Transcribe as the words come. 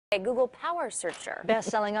A Google Power Searcher.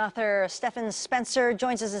 Best-selling author Stephan Spencer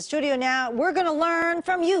joins us in studio now. We're going to learn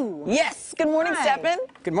from you. Yes. Good morning, Stephan.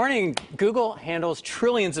 Good morning. Google handles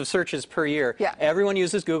trillions of searches per year. Yeah. Everyone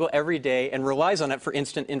uses Google every day and relies on it for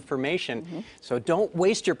instant information. So don't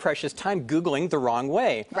waste your precious time Googling the wrong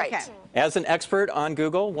way. Right. Okay. As an expert on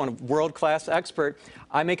Google, one world-class expert,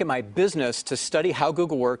 I make it my business to study how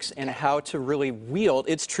Google works and how to really wield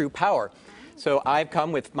its true power. So I've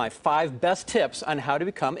come with my 5 best tips on how to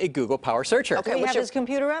become a Google Power Searcher. Okay. Do we what's have your- his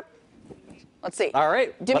computer up? Let's see. All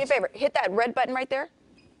right. Do me a favor. Hit that red button right there.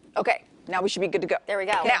 Okay. Now we should be good to go. There we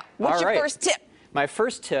go. Now, what's All your right. first tip? My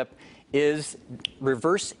first tip is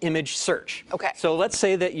reverse image search. Okay. So let's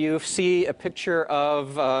say that you see a picture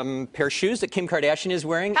of a pair of shoes that Kim Kardashian is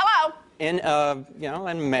wearing. Hello. In in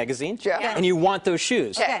a magazine, Sure. Yeah. and you want those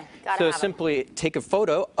shoes. Okay. Gotta So have 'em. simply take a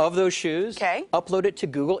photo of those shoes, Okay. upload it to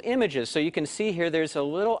Google Images. So you can see here there's a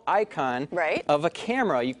little icon Right. of a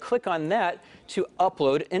camera. You click on that to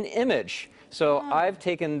upload an image. So I've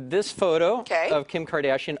taken this photo Okay. of Kim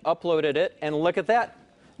Kardashian, uploaded it, and look at that.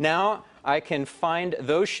 Now I can find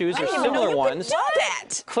those shoes or I didn't even know similar you ones. could do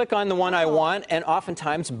that. Click on the one I want, and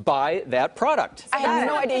oftentimes buy that product. I had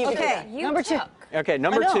no idea you could do Okay, that. number 2. Okay,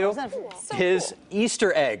 number I know, 2, isn't that cool? his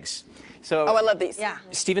Easter eggs. So Oh, I love these. Yeah.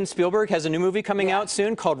 Steven Spielberg has a new movie coming out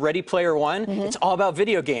soon called Ready Player One. It's all about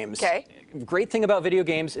video games. Okay. Great thing about video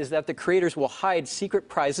games is that the creators will hide secret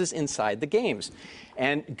prizes inside the games.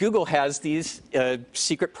 And Google has these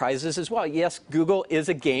secret prizes as well. Yes, Google is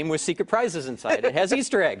a game with secret prizes inside. It has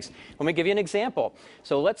Easter eggs. Let me give you an example.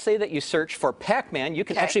 So let's say that you search for Pac-Man. You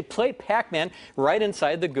can Okay. actually play Pac-Man right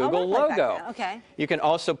inside the Google wanna play logo. Pac-Man. Okay. You can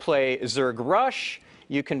also play Zerg Rush.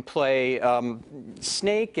 You can play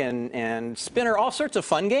Snake and Spinner, all sorts of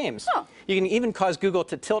fun games. Huh. You can even cause Google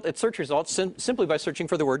to tilt its search results simply by searching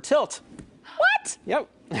for the word tilt. What? Yep.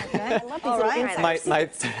 I love these All little right.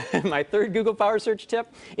 insights. My third Google Power Search tip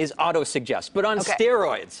is auto-suggest, but on Okay.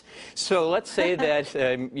 steroids. So let's say that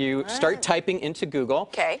you start typing into Google,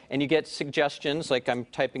 Okay. and you get suggestions, like I'm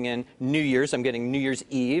typing in New Year's, I'm getting New Year's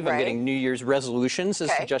Eve, I'm Right. getting New Year's resolutions as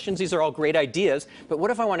Okay. suggestions. These are all great ideas, but what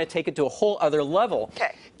if I want to take it to a whole other level?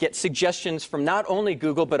 Okay. Get suggestions from not only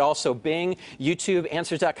Google, but also Bing, YouTube,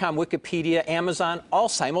 Answers.com, Wikipedia, Amazon, all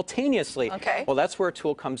simultaneously. Okay. Well, that's where a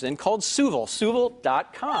tool comes in called Suval,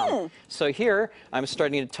 suval.com. So here, I'm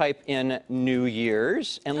starting to type in New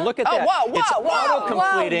Year's, and look at Oh, that. whoa, It's whoa,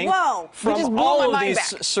 auto-completing whoa. You just from blew my all of mind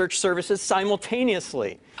these back. search services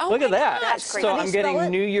simultaneously. Oh look my at that. gosh, So crazy. How do I'm you spell getting it?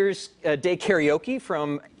 New Year's Day karaoke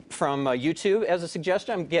from YouTube as a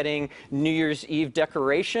suggestion. I'm getting New Year's Eve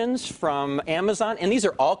decorations from Amazon, and these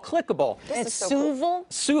are all clickable. This It's is so cool.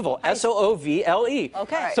 Suval. Suval, S-O-O-V-L-E.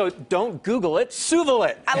 Okay. So don't Google it, Suval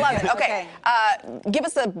it. I love it. Okay. Give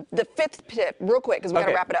us the 5th tip real quick because we got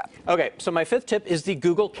to wrap it up. Okay, so my 5th tip is the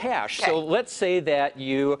Google Cache. Okay. So let's say that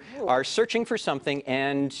you are searching for something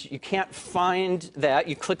and you can't find that.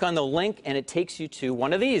 You click on the link and it takes you to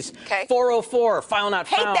one of these. Okay. 404, file not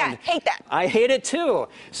Hate found. that, hate that. I hate it too.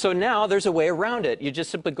 So now there's a way around it. You just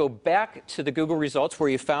simply go back to the Google results where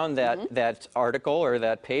you found that article or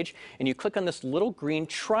that page, and you click on this little green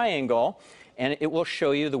triangle, and it will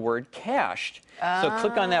show you the word cached. So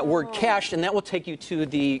click on that word cached, and that will take you to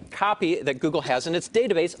the copy that Google has in its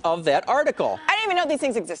database of that article. I didn't even know these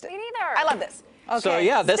things existed. Me neither. I love this. So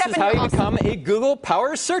yeah, this Stephan, is how you're you awesome. become a Google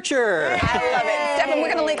Power Searcher. I love it. Stephan, we're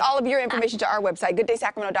going to link all of your information to our website,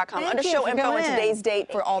 gooddaysacramento.com. Thank Under you show for info coming and in. today's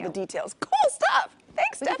date for all the details. Cool stuff.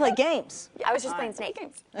 Thanks, We can Stephan. play games. I was just playing Snake.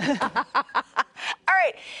 All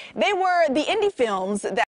right. They were the indie films that